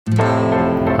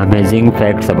Amazing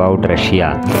facts about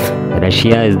Russia.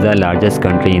 Russia is the largest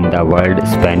country in the world,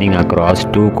 spanning across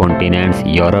two continents,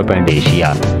 Europe and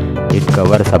Asia. It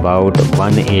covers about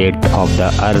 1/8 of the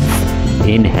Earth's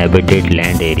inhabited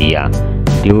land area.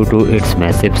 Due to its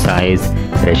massive size,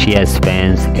 Russia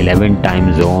spans 11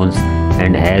 time zones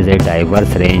and has a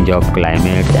diverse range of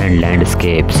climates and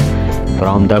landscapes,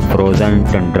 from the frozen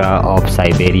tundra of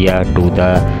Siberia to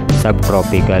the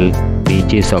subtropical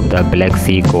beaches of the Black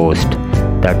Sea coast.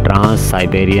 The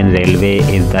Trans-Siberian Railway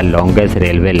is the longest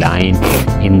railway line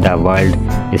in the world,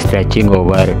 stretching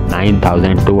over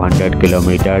 9,200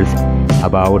 kilometers,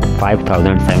 about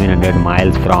 5,700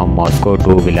 miles from Moscow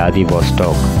to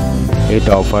Vladivostok. It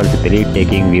offers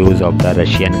breathtaking views of the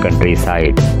Russian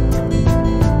countryside.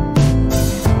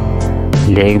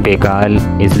 Lake Baikal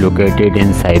is located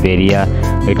in Siberia.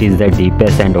 It is the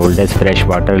deepest and oldest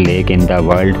freshwater lake in the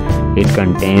world. It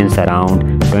contains around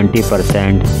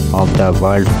 20% of the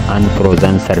world's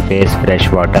unfrozen surface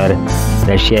freshwater.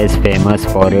 Russia is famous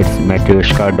for its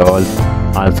Matryoshka dolls,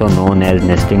 also known as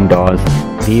nesting dolls.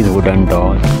 These wooden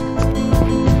dolls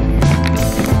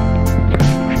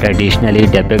traditionally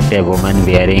depict a woman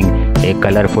wearing a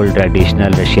colorful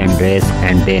traditional Russian dress,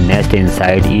 and they nest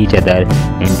inside each other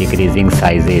in decreasing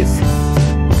sizes.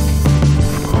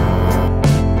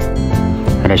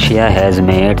 Russia has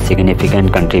made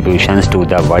significant contributions to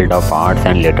the world of arts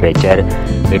and literature.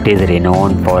 It is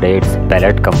renowned for its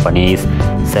ballet companies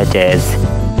such as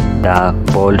the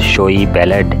Bolshoi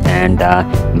Ballet and the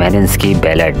Mariinsky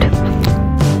Ballet.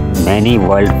 Many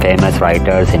world-famous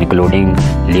writers including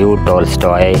Leo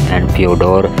Tolstoy and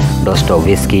Fyodor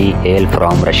Dostoevsky hail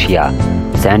from Russia.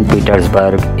 St.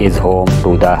 Petersburg is home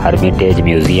to the Hermitage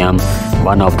Museum,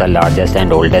 one of the largest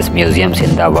and oldest museums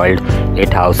in the world.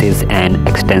 It houses an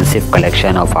extensive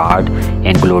collection of art,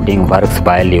 including works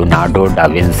by Leonardo da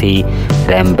Vinci,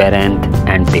 Rembrandt,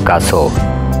 and Picasso.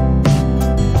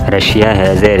 Russia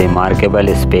has a remarkable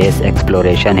space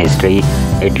exploration history.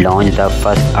 It launched the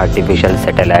first artificial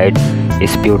satellite,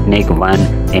 Sputnik 1,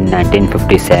 in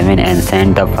 1957 and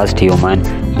sent the first human,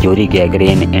 Yuri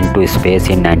Gagarin, into space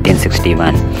in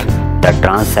 1961. The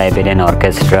Trans-Siberian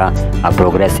Orchestra, a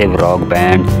progressive rock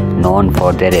band known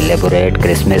for their elaborate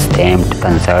Christmas-themed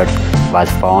concerts, was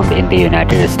formed in the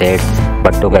United States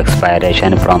but took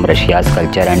inspiration from Russia's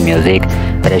culture and music.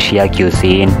 Russia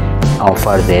cuisine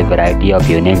offers a variety of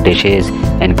unique dishes,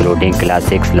 including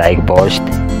classics like borscht,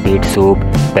 beet soup,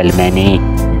 pelmeni,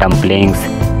 dumplings,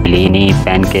 blini,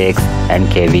 pancakes, and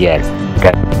caviar.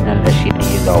 Traditional Russian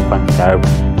is often served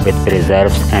with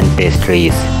preserves and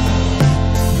pastries.